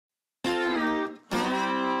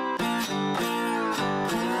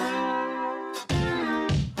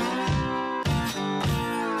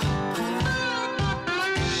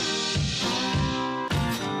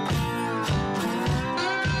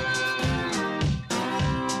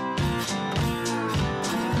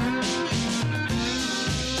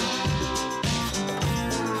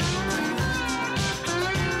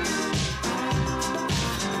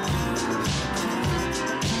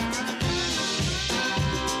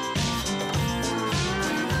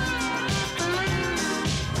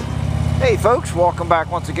Hey folks, welcome back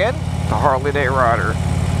once again to Harley Day Rider.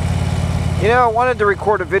 You know, I wanted to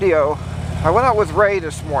record a video. I went out with Ray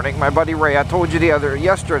this morning, my buddy Ray. I told you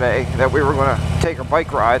yesterday that we were going to take a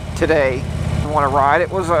bike ride today. I want to ride. It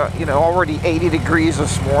was already 80 degrees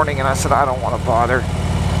this morning, and I said I don't want to bother.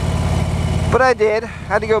 But I did. I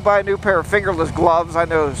had to go buy a new pair of fingerless gloves. I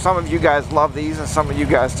know some of you guys love these, and some of you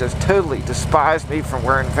guys just totally despise me for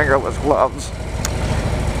wearing fingerless gloves.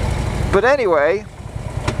 But anyway,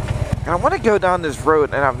 I want to go down this road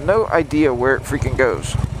and I have no idea where it freaking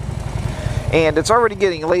goes. And it's already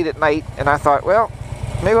getting late at night, and I thought, well,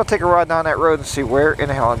 maybe I'll take a ride down that road and see where in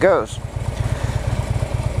the hell it goes.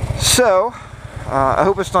 So, I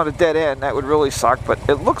hope it's not a dead end. That would really suck, but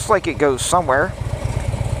it looks like it goes somewhere.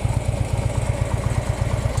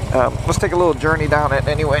 Let's take a little journey down it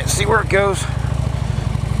anyway and see where it goes.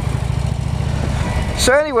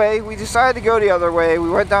 So anyway, we decided to go the other way. We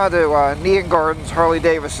went down to Neon Gardens Harley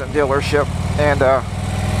Davidson dealership, and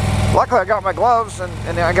luckily I got my gloves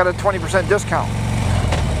and I got a 20% discount.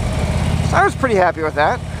 So I was pretty happy with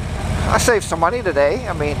that. I saved some money today.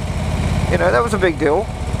 I mean, you know, that was a big deal.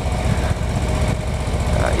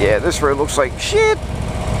 Yeah, this road looks like shit.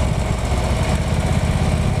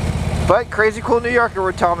 But Crazy Cool New Yorker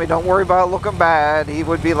would tell me, don't worry about it looking bad. He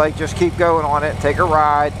would be like, just keep going on it, take a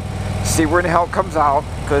ride, see where the hell it comes out,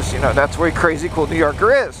 because, you know, that's where Crazy Cool New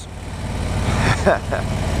Yorker is.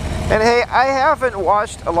 And hey, I haven't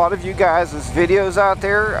watched a lot of you guys' videos out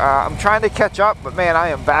there. I'm trying to catch up, but man, I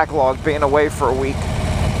am backlogged being away for a week.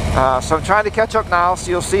 So I'm trying to catch up now, so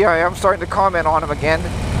you'll see I am starting to comment on them again.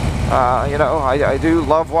 You know, I do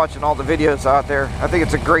love watching all the videos out there. I think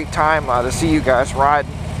it's a great time to see you guys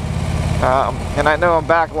riding. And I know I'm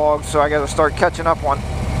backlogged, so I got to start catching up on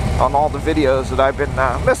all the videos that I've been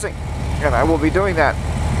missing, and I will be doing that.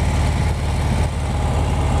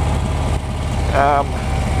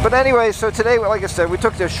 But anyway, so today, like I said, we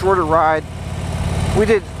took this shorter ride. We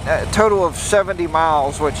did a total of 70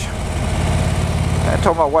 miles, which I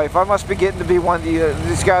told my wife, I must be getting to be one of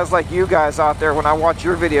these guys like you guys out there. When I watch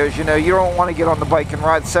your videos, you know, you don't want to get on the bike and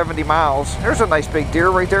ride 70 miles. There's a nice big deer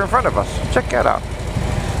right there in front of us. Check that out.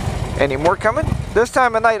 Any more coming? This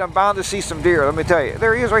time of night, I'm bound to see some deer. Let me tell you.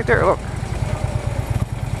 There he is right there. Look.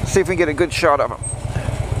 See if we can get a good shot of him.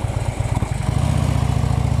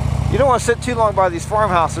 You don't want to sit too long by these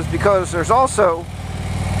farmhouses because there's also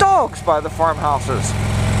dogs by the farmhouses.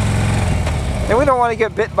 And we don't want to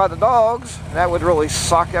get bit by the dogs. That would really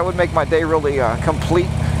suck. That would make my day really complete.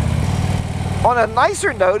 On a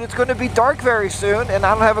nicer note, it's going to be dark very soon, and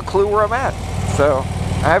I don't have a clue where I'm at. So,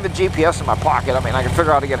 I have a GPS in my pocket. I mean, I can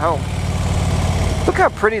figure out how to get home. Look how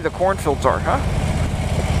pretty the cornfields are, huh?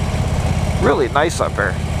 Really nice up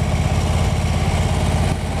there.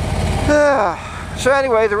 So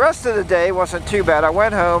anyway, the rest of the day wasn't too bad. I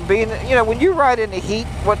went home. You know, when you ride in the heat,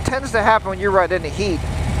 what tends to happen when you ride in the heat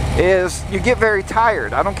is you get very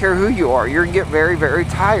tired. I don't care who you are. You're going to get very, very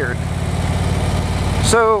tired.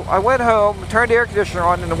 So I went home, turned the air conditioner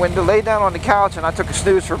on in the window, laid down on the couch, and I took a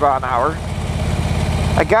snooze for about an hour.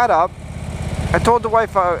 I got up. I told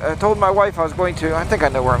my wife I was going to. I think I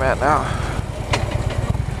know where I'm at now.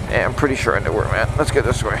 Yeah, I'm pretty sure I know where I'm at. Let's go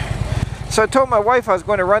this way. So I told my wife I was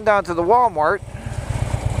going to run down to the Walmart,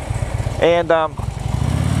 and I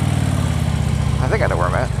think I know where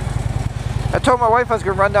I'm at. I told my wife I was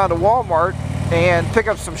going to run down to Walmart and pick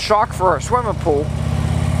up some shock for our swimming pool.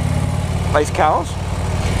 Nice cows.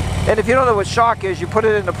 And if you don't know what shock is, you put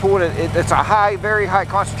it in the pool, and it's a very high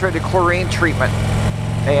concentrated chlorine treatment.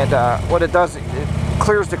 And what it does, it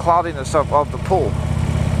clears the cloudiness of the pool.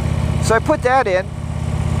 So I put that in,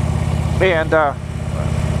 and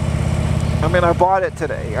I bought it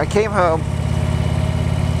today. I came home.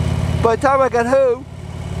 By the time I got home,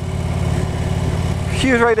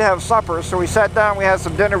 she was ready to have supper, so we sat down. We had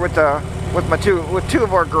some dinner with two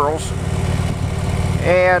of our girls.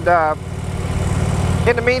 And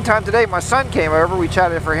in the meantime, today my son came over. We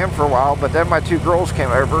chatted for him for a while, but then my two girls came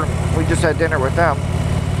over. We just had dinner with them.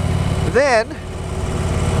 Then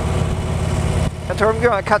I told him to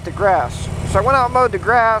go and cut the grass. So I went out and mowed the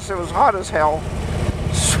grass. It was hot as hell,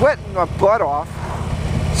 sweating my butt off.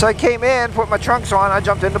 So I came in, put my trunks on, I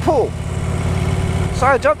jumped in the pool. So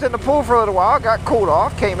I jumped in the pool for a little while, got cooled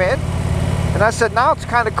off, came in, and I said, now it's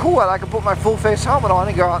kind of cool. I can put my full face helmet on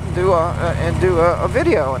and go out and do a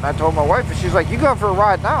video. And I told my wife, and she's like, you going for a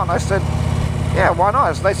ride now? And I said, yeah, why not?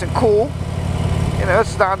 It's nice and cool. You know,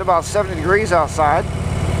 it's down to about 70 degrees outside.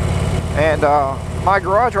 And my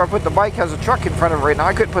garage where I put the bike has a truck in front of it right now.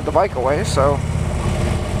 I couldn't put the bike away, so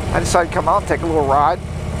I decided to come out and take a little ride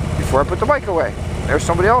before I put the bike away. There's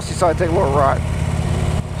somebody else decided to take a little ride.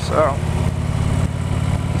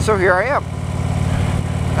 So so here I am.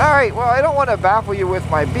 Alright, well, I don't want to baffle you with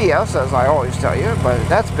my BS, as I always tell you, but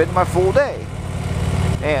that's been my full day.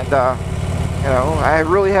 And, you know, I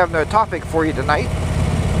really have no topic for you tonight,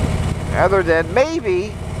 other than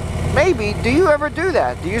maybe, do you ever do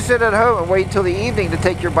that? Do you sit at home and wait until the evening to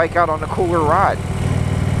take your bike out on a cooler ride?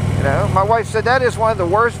 You know, my wife said that is one of the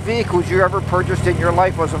worst vehicles you ever purchased in your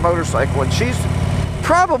life was a motorcycle, and she's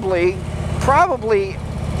probably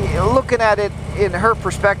looking at it in her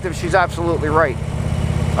perspective, she's absolutely right.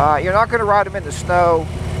 You're not going to ride them in the snow.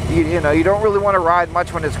 You know, you don't really want to ride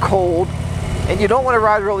much when it's cold, and you don't want to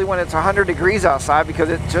ride really when it's 100 degrees outside because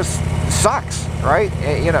it just sucks, right?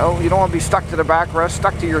 You know, you don't want to be stuck to the backrest,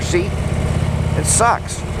 stuck to your seat. It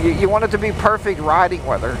sucks. You want it to be perfect riding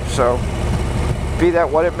weather. So, be that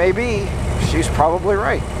what it may be, she's probably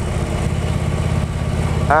right.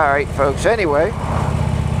 Alright, folks, anyway,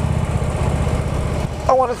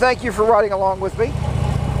 I want to thank you for riding along with me.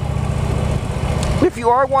 If you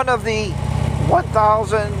are one of the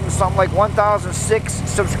 1,000, something like 1,006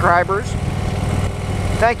 subscribers,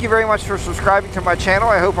 thank you very much for subscribing to my channel.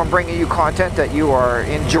 I hope I'm bringing you content that you are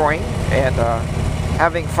enjoying and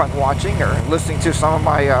having fun watching, or listening to some of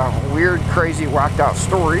my weird, crazy, whacked out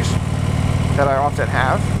stories that I often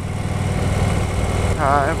have.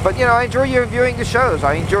 But, you know, I enjoy you viewing the shows.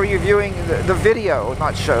 I enjoy you viewing the video,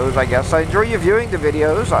 not shows, I guess. I enjoy you viewing the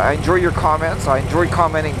videos. I enjoy your comments. I enjoy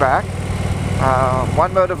commenting back.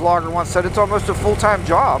 One motovlogger once said it's almost a full-time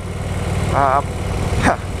job.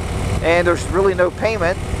 And there's really no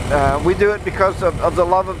payment. We do it because of the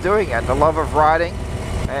love of doing it, the love of riding.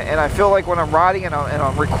 And I feel like when I'm riding and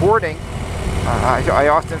I'm recording, I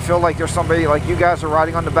often feel like there's somebody like you guys are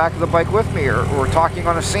riding on the back of the bike with me, or talking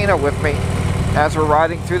on a Sena with me as we're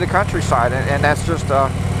riding through the countryside, and that's just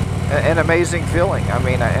an amazing feeling. I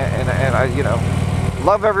mean, and I, you know,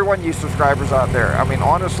 love every one of you subscribers out there. I mean,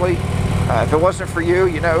 honestly, if it wasn't for you,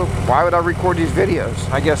 you know, why would I record these videos?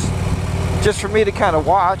 I guess just for me to kind of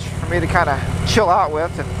watch, for me to kind of chill out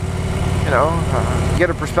with, and, you know, get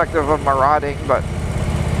a perspective of my riding. But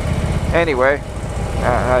anyway,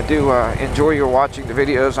 I do enjoy you watching the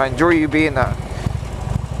videos. I enjoy you being the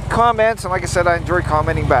comments, and like I said, I enjoy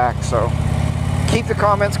commenting back. So keep the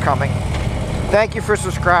comments coming. Thank you for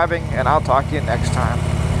subscribing, and I'll talk to you next time.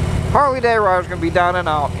 Harley Day Rider's going to be down and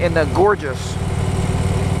out in the gorgeous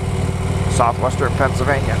southwestern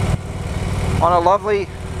Pennsylvania on a lovely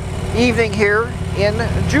evening here in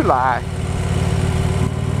July.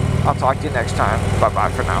 I'll talk to you next time.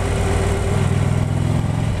 Bye-bye for now.